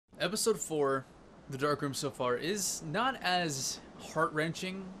Episode 4, The Dark Room so far, is not as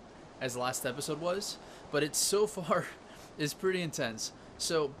heart-wrenching as the last episode was, but it so far is pretty intense.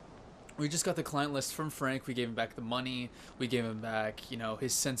 So, we just got the client list from Frank. We gave him back the money. We gave him back,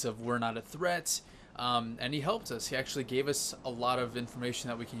 his sense of we're not a threat. And he helped us. He actually gave us a lot of information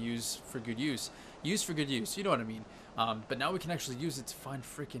that we can use for good use. Use for good use, you know what I mean. But now we can actually use it to find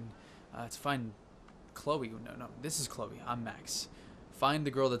to find Chloe. No, this is Chloe. I'm Max. Find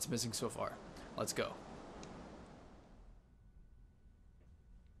the girl that's missing so far. Let's go.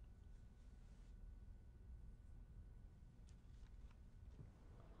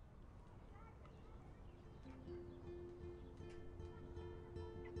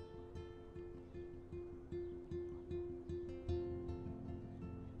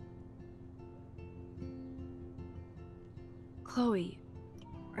 Chloe,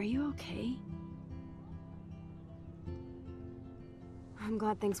 are you okay? I'm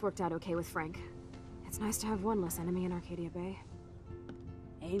glad things worked out okay with Frank. It's nice to have one less enemy in Arcadia Bay.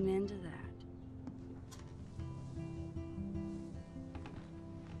 Amen to that.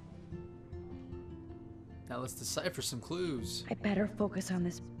 Now let's decipher some clues. I better focus on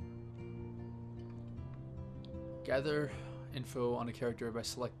this. Gather info on a character by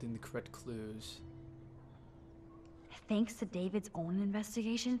selecting the correct clues. Thanks to David's own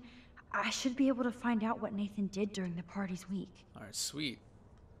investigation, I should be able to find out what Nathan did during the party's week. Alright, sweet.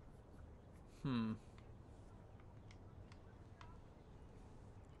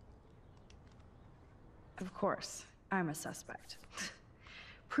 Of course, I'm a suspect.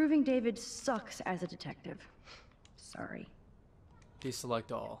 Proving David sucks as a detective. Sorry.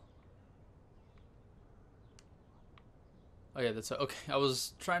 Deselect all. Oh yeah, that's okay. I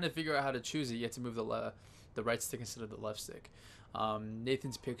was trying to figure out how to choose it. You have to move the right stick instead of the left stick.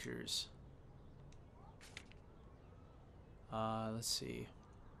 Nathan's pictures. Let's see.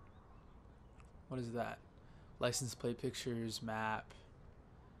 What is that? License plate pictures, map,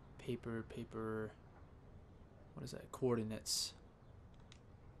 paper. What is that? Coordinates.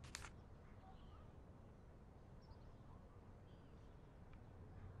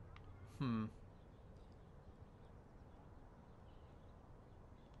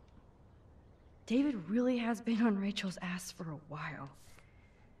 David really has been on Rachel's ass for a while.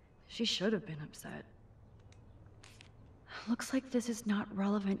 She should have been upset. Looks like this is not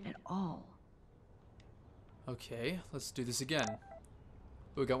relevant at all. Okay, let's do this again.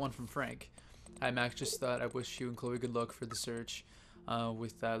 We got one from Frank. Hi Max, just thought I wish you and Chloe good luck for the search.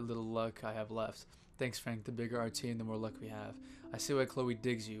 With that little luck I have left. Thanks Frank, the bigger our team, the more luck we have. I see why Chloe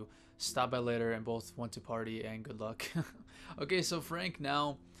digs you. Stop by later and both want to party and good luck. Okay, so Frank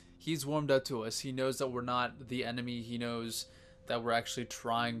now, he's warmed up to us. He knows that we're not the enemy. He knows that we're actually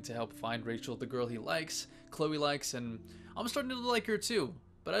trying to help find Rachel, the girl he likes, Chloe likes, and I'm starting to like her too.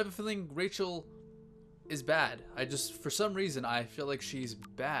 But I have a feeling Rachel is bad. For some reason, I feel like she's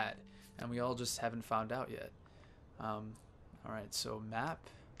bad. And we all just haven't found out yet. Alright, so map,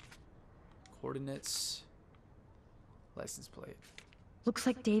 coordinates, license plate. Looks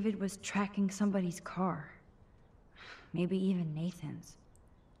like David was tracking somebody's car. Maybe even Nathan's.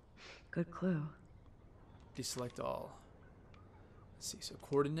 Good clue. Deselect all. Let's see, so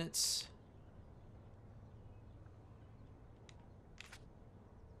coordinates.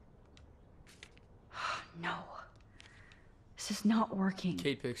 No. This is not working.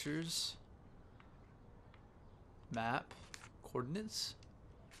 Kate pictures. Map. Coordinates.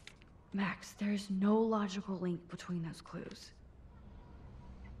 Max, there's no logical link between those clues.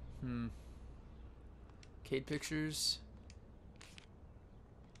 Kate pictures.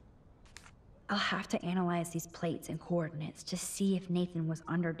 I'll have to analyze these plates and coordinates to see if Nathan was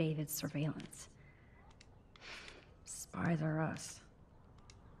under David's surveillance. Spies are us.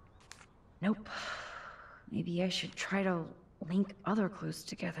 Nope. Maybe I should try to link other clues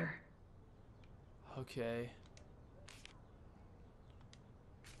together. Okay.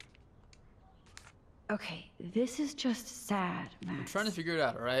 Okay, this is just sad, Max. I'm trying to figure it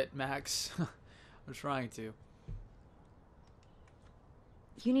out, alright, Max? I'm trying to.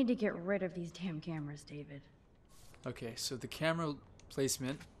 You need to get rid of these damn cameras, David. Okay, so the camera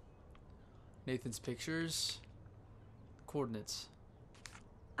placement, Nathan's pictures, coordinates.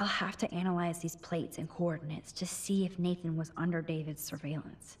 I'll have to analyze these plates and coordinates to see if Nathan was under David's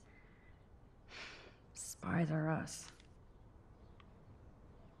surveillance. Spies are us.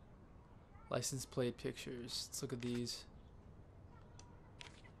 License plate pictures. Let's look at these.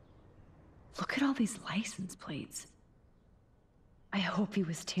 Look at all these license plates. I hope he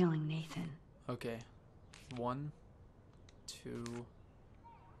was tailing Nathan. Okay. 1, 2,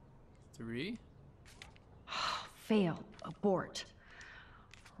 3. Fail. Abort.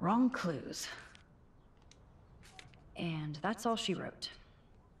 Wrong clues. And that's all she wrote.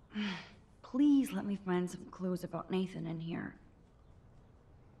 Please let me find some clues about Nathan in here.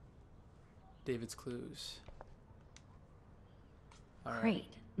 David's clues. All right.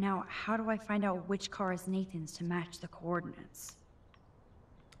 Great. Now, how do I find out which car is Nathan's to match the coordinates?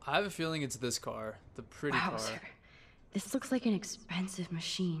 I have a feeling it's this car, the pretty car. Wowzer. This looks like an expensive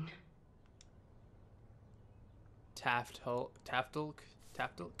machine. Taftalk.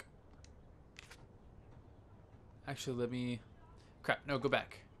 Actually, let me. Crap! No, go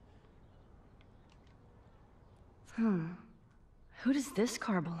back. Who does this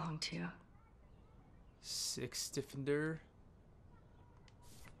car belong to? Six Defender.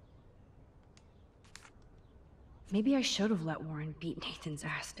 Maybe I should have let Warren beat Nathan's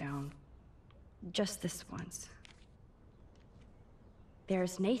ass down. Just this once.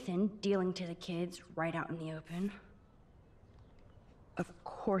 There's Nathan dealing to the kids right out in the open. Of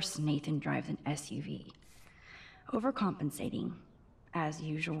course Nathan drives an SUV. Overcompensating, as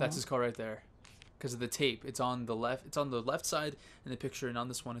usual. That's his car right there. Because of the tape. It's on the left. It's on the left side in the picture, and on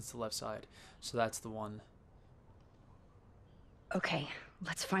this one it's the left side. So that's the one. Okay,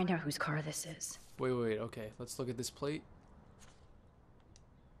 let's find out whose car this is. Wait. Okay, let's look at this plate.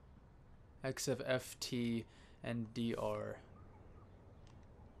 XFT and DR.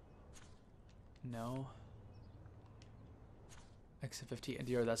 No. XFT and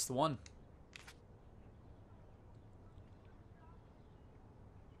DR, that's the one.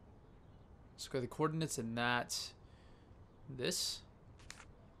 Let's go to the coordinates and that's this.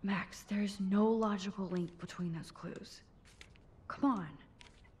 Max, there's no logical link between those clues. Come on.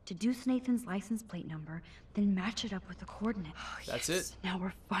 Deduce Nathan's license plate number, then match it up with the coordinates. That's it. Now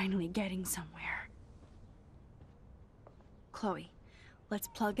we're finally getting somewhere. Chloe, let's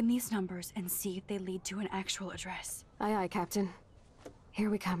plug in these numbers and see if they lead to an actual address. Aye, aye, Captain. Here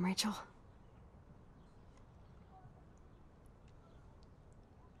we come, Rachel.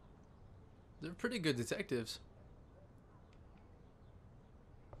 They're pretty good detectives.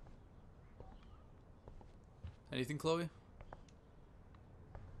 Anything, Chloe?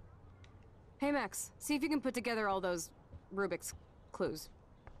 Hey, Max. See if you can put together all those Rubik's clues.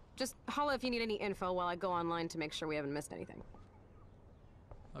 Just holla if you need any info while I go online to make sure we haven't missed anything.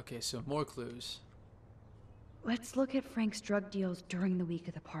 Okay, so more clues. Let's look at Frank's drug deals during the week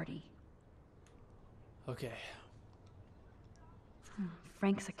of the party. Okay.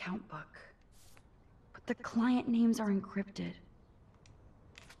 Frank's account book. But the client names are encrypted.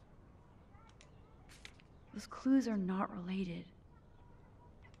 Those clues are not related.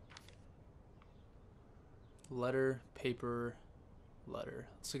 Letter, paper, letter.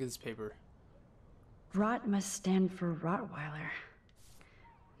 Let's look at this paper. Rot must stand for Rottweiler.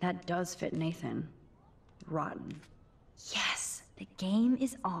 That does fit Nathan. Rotten. Yes, the game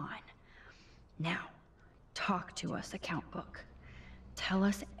is on. Now, talk to us, account book. Tell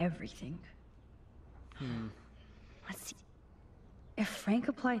us everything. Let's see. If Frank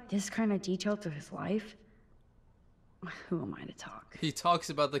applied this kind of detail to his life, who am I to talk? He talks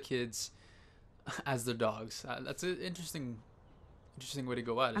about the kids as their dogs. That's an interesting way to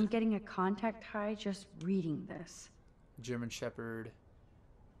go at it. I'm getting a contact high just reading this. German Shepherd.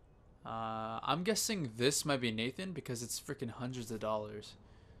 I'm guessing this might be Nathan because it's freaking hundreds of dollars.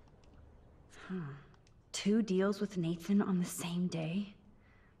 2 deals with Nathan on the same day?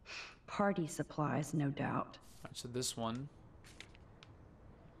 Party supplies, no doubt. Alright, so this one.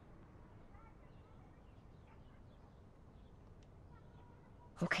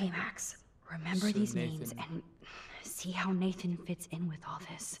 Okay, Max. Remember So these Nathan. names and see how Nathan fits in with all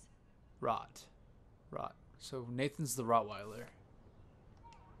this. Rot. So Nathan's the Rottweiler.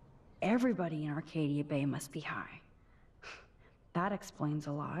 Everybody in Arcadia Bay must be high. That explains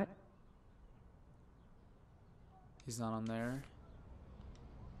a lot. He's not on there.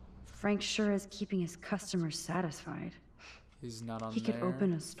 Frank sure is keeping his customers satisfied. He's not on He there. could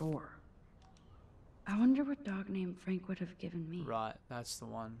open a store. I wonder what dog name Frank would have given me. Rot. That's the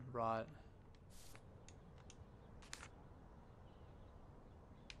one. Rot.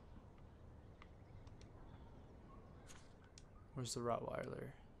 Where's the Rottweiler?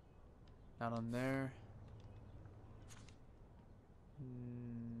 Not on there.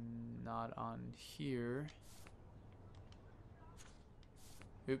 Not on here.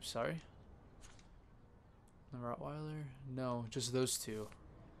 Oops, sorry. The Rottweiler? No, just those two.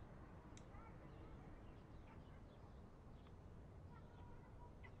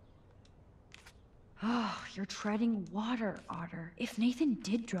 Oh, you're treading water, Otter. If Nathan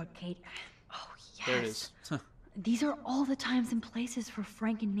did drug Kate... Oh, yes. There it is. These are all the times and places for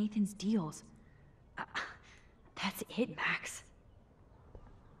Frank and Nathan's deals. That's it, Max.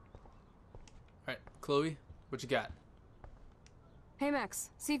 Chloe, what you got? Hey Max,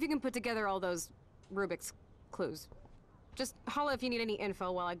 see if you can put together all those Rubik's clues. Just holla if you need any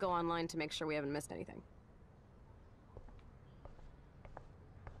info while I go online to make sure we haven't missed anything.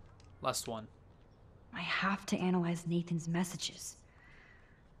 Last one. I have to analyze Nathan's messages.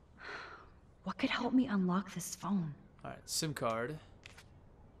 What could help me unlock this phone? Alright, SIM card.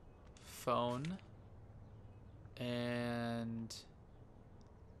 Phone. And...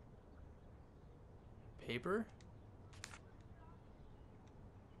 paper?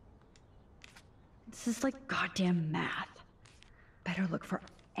 This is like goddamn math. Better look for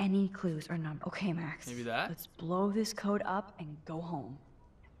any clues or numbers. Okay, Max. Maybe that? Let's blow this code up and go home.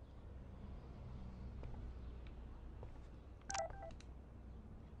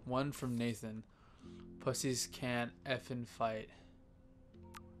 One from Nathan. Pussies can't effing fight.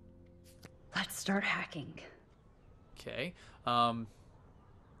 Let's start hacking. Okay. Let's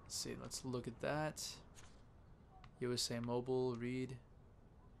see. Let's look at that. USA Mobile. Read.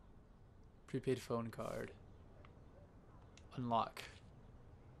 Prepaid phone card. Unlock.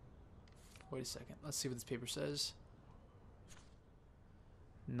 Wait a second. Let's see what this paper says.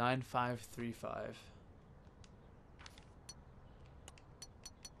 9535.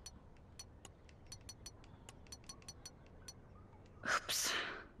 Oops.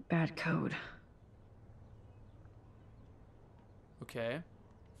 Bad code. Okay.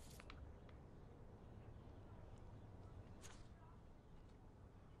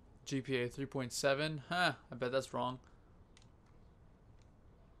 GPA 3.7. Huh. I bet that's wrong.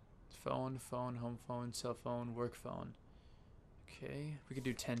 Phone, home phone, cell phone, work phone. Okay. We could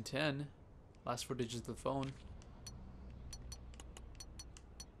do 1010. Last 4 digits of the phone.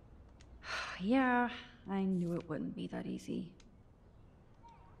 Yeah, I knew it wouldn't be that easy.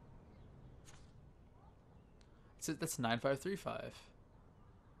 That's 9535.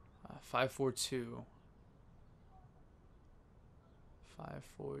 542.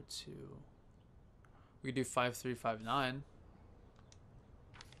 542. We could do 5359.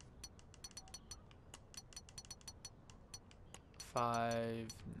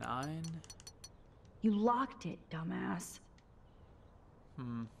 59. You locked it, dumbass.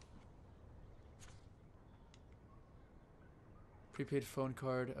 Prepaid phone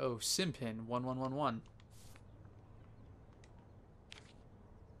card. Oh, SIM pin 1111.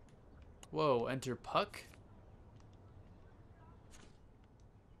 Whoa, enter puck.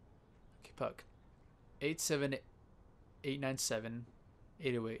 Okay, puck. 87897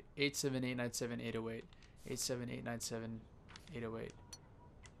 808. 87897 808. 87897 808.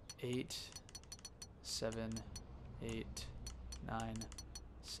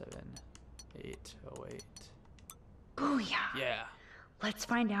 87897 808. Booyah! Yeah. Let's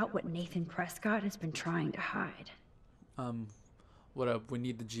find out what Nathan Prescott has been trying to hide. What up? We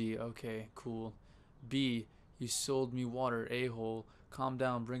need the G. Okay, cool. B, you sold me water, a-hole. Calm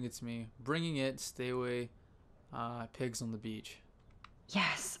down, bring it to me. Bringing it, stay away. Pigs on the beach.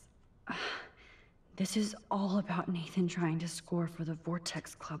 Yes. This is all about Nathan trying to score for the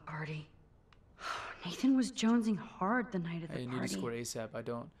Vortex Club party. Nathan was jonesing hard the night of the I party. need to score ASAP. I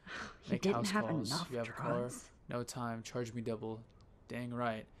don't He make didn't house have calls. enough You have drugs. a car? No time. Charge me double. Dang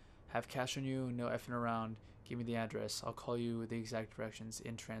right. Have cash on you? No effing around. Give me the address. I'll call you with the exact directions.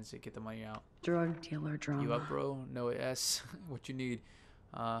 In transit. Get the money out. Drug dealer drama. You up, bro? No S. What you need?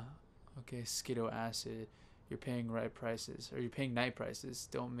 Okay, Skiddo acid. You're paying right prices. Or you're paying night prices.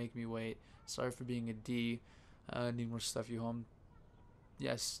 Don't make me wait. Sorry for being a D. Need more stuff you home.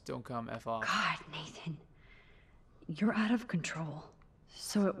 Yes, don't come. F off. God, Nathan. You're out of control.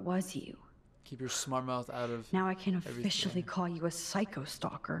 So it was you. Keep your smart mouth out of... Now I can officially everything. call you a psycho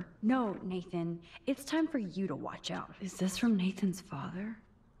stalker. No, Nathan. It's time for you to watch out. Is this from Nathan's father?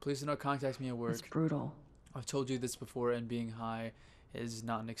 Please do not contact me at work. It's brutal. I've told you this before, and being high is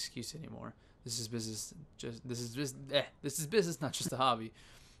not an excuse anymore. This is business. This is business, not just a hobby.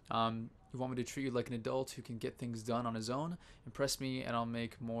 You want me to treat you like an adult who can get things done on his own? Impress me, and I'll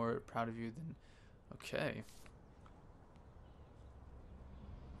make more proud of you than... Okay.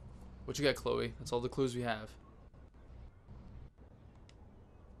 What you got, Chloe? That's all the clues we have.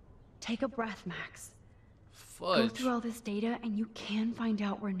 Take a breath, Max. Fudge. Go through all this data, and you can find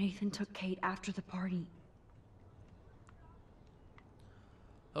out where Nathan took Kate after the party.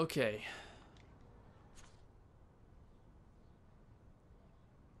 Okay.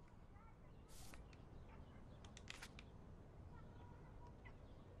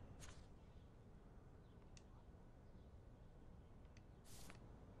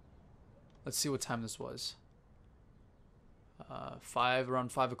 Let's see what time this was.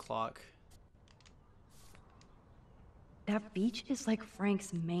 Around 5 o'clock. That beach is like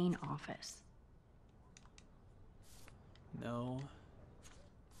Frank's main office. No.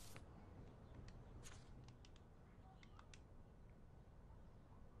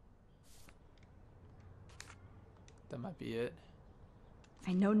 That might be it.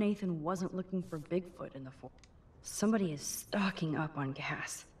 I know Nathan wasn't looking for Bigfoot in the forest. Somebody is stocking up on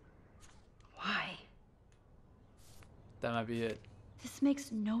gas. Why? That might be it. This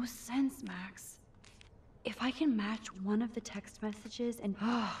makes no sense, Max. If I can match one of the text messages and...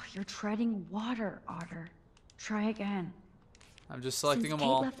 Oh, you're treading water, Otter. Try again. I'm just selecting Since them Kate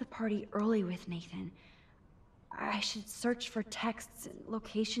all. left the party early with Nathan, I should search for texts, and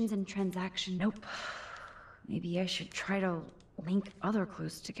locations, and transactions. Nope. Maybe I should try to link other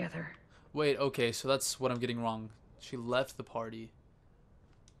clues together. Wait, okay, so that's what I'm getting wrong. She left the party.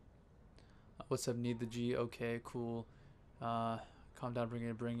 What's up, need the G? Okay, cool. Calm down,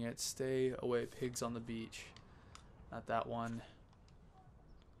 bring it. Stay away, pigs on the beach. Not that one.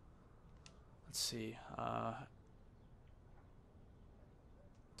 Let's see.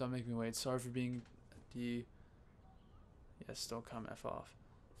 Don't make me wait. Sorry for being D. Yes, don't come F off.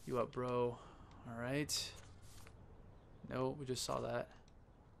 You up, bro? Alright. No, we just saw that.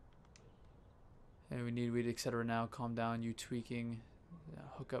 And we need weed, etc. now. Calm down, you tweaking.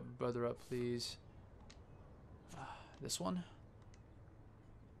 Hook up, brother up, please. This one?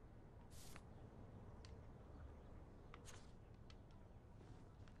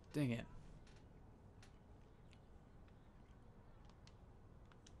 Dang it.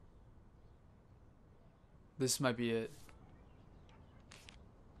 This might be it.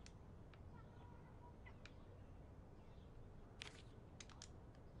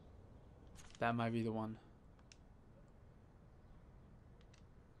 That might be the one.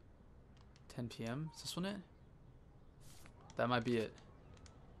 10 p.m. Is this one it? That might be it.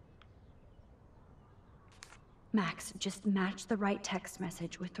 Max, just match the right text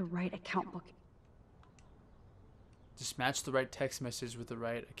message with the right account book. Just match the right text message with the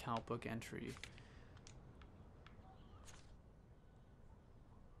right account book entry.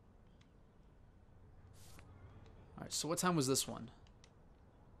 Alright, so what time was this one?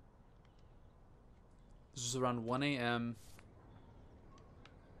 This was around 1 a.m.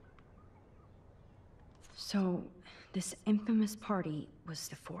 So, this infamous party was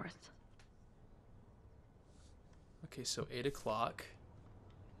the 4th. Okay, so 8 o'clock.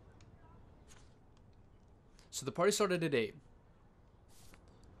 So the party started at 8.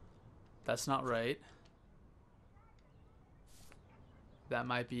 That's not right. That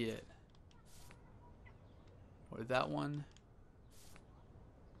might be it. Or that one.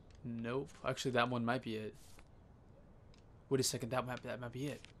 Nope. Actually, that one might be it. Wait a second. That might be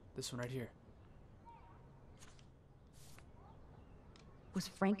it. This one right here. Was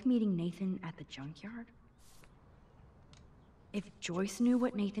Frank meeting Nathan at the junkyard? If Joyce knew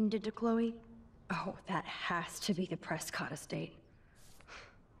what Nathan did to Chloe, oh, that has to be the Prescott estate.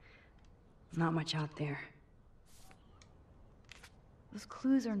 Not much out there. Those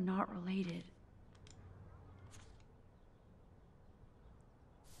clues are not related.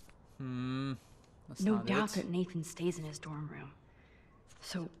 That's No not doubt it. that Nathan stays in his dorm room.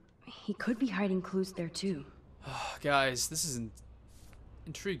 So, he could be hiding clues there too. Guys, this is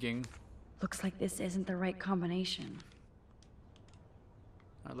intriguing. Looks like this isn't the right combination.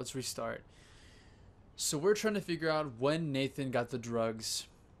 Alright, let's restart. So we're trying to figure out when Nathan got the drugs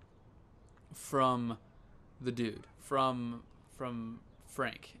from the dude, from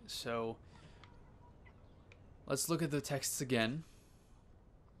Frank. So let's look at the texts again.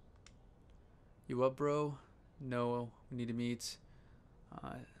 You up, bro? No, we need to meet.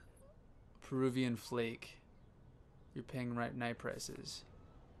 Peruvian flake. You're paying right night prices.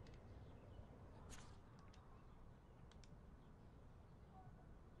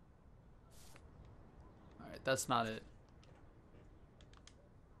 Alright, that's not it.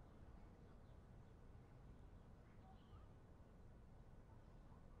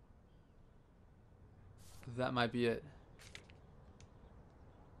 That might be it.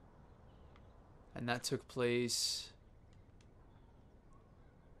 And that took place...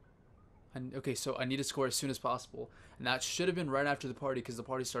 okay, so I need to score as soon as possible. And that should have been right after the party because the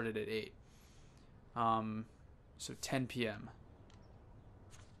party started at 8. So 10 p.m.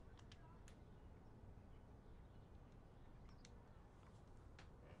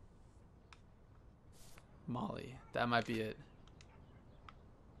 Molly. That might be it.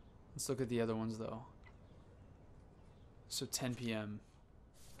 Let's look at the other ones though. So 10 p.m.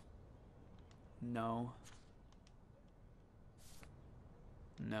 No.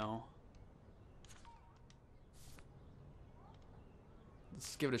 No.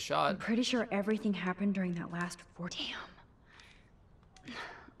 Let's give it a I'm shot. pretty sure everything happened during that last 4. Damn.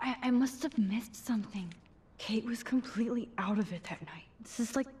 I must have missed something. Kate was completely out of it that night. This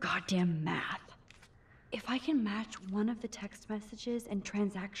is like goddamn math. If I can match one of the text messages and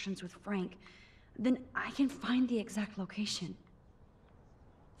transactions with Frank, then I can find the exact location.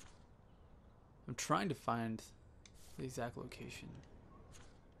 I'm trying to find the exact location.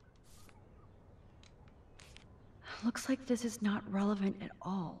 Looks like this is not relevant at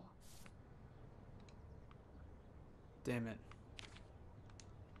all. Damn it.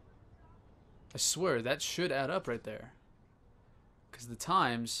 I swear, that should add up right there. Because the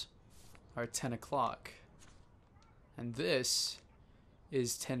times are 10 o'clock. And this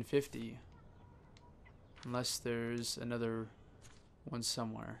is 10:50. Unless there's another one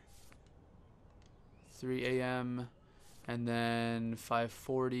somewhere. 3 a.m. and then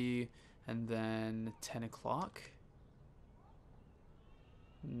 5:40 and then 10 o'clock.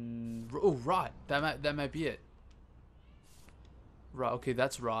 Oh, rot. That might be it. Rot. Okay,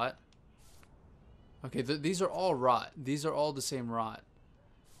 that's rot. Okay, these are all rot. These are all the same rot.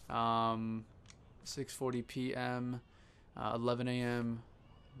 6:40 p.m. 11 a.m.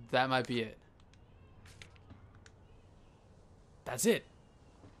 That might be it. That's it.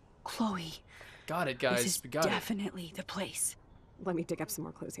 Chloe. Got it, guys. This is We got it. definitely the place. Let me dig up some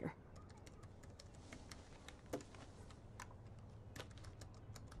more clues here.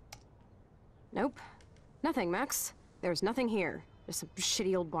 Nope. Nothing, Max. There's nothing here. Just some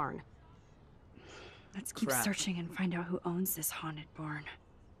shitty old barn. Let's keep Crap. searching and find out who owns this haunted barn.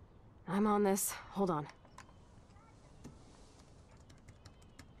 I'm on this. Hold on.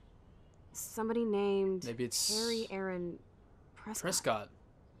 Somebody named Maybe it's Harry Aaron Prescott. Prescott.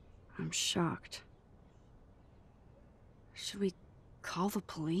 I'm shocked. Should we call the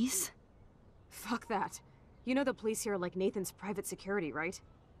police? Fuck that. You know the police here are like Nathan's private security, right?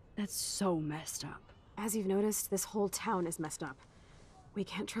 That's so messed up. As you've noticed, this whole town is messed up. We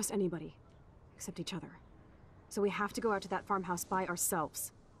can't trust anybody. Except each other. So we have to go out to that farmhouse by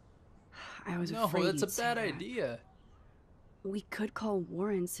ourselves. I was No, afraid that's you'd a say bad that. idea. We could call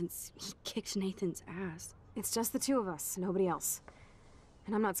Warren since he kicked Nathan's ass. It's just the two of us, nobody else.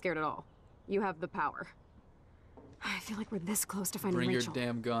 And I'm not scared at all. You have the power. I feel like we're this close to finding Bring your Rachel.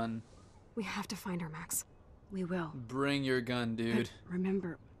 damn gun. We have to find her, Max. We will. Bring your gun, dude. But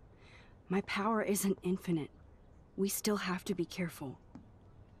remember, my power isn't infinite. We still have to be careful.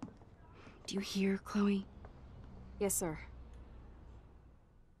 Do you hear, Chloe? Yes, sir.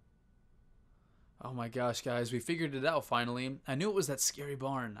 Oh my gosh, guys, we figured it out finally. I knew it was that scary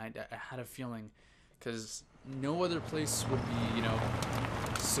barn. I had a feeling. Because no other place would be, you know,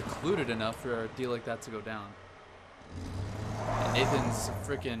 secluded enough for a deal like that to go down. And Nathan's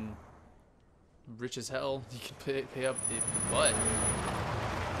freaking rich as hell. He can pay up the butt.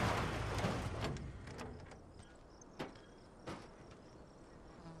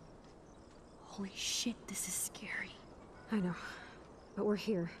 Holy shit, this is scary. I know. But we're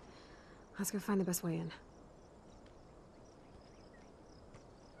here. Let's go find the best way in.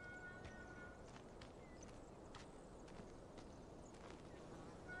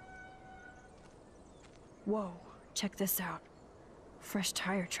 Whoa, check this out. Fresh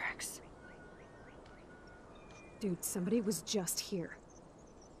tire tracks. Dude, somebody was just here.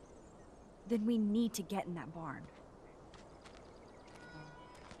 Then we need to get in that barn.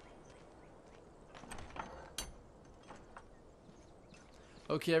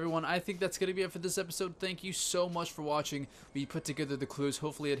 Okay, everyone, I think that's going to be it for this episode. Thank you so much for watching. We put together the clues.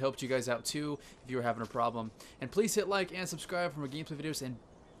 Hopefully it helped you guys out too if you were having a problem. And please hit like and subscribe for more gameplay videos. And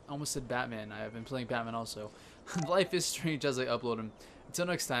I almost said Batman. I have been playing Batman also. Life is strange as I upload them. Until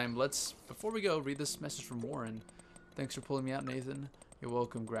next time, before we go, read this message from Warren. Thanks for pulling me out, Nathan. You're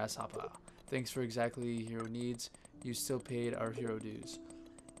welcome, Grasshopper. Thanks for exactly hero needs. You still paid our hero dues.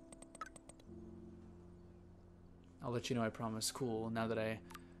 I'll let you know, I promise. Cool, now that I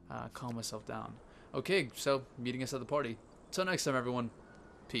calm myself down. Okay, so meeting us at the party. Till next time, everyone.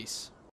 Peace.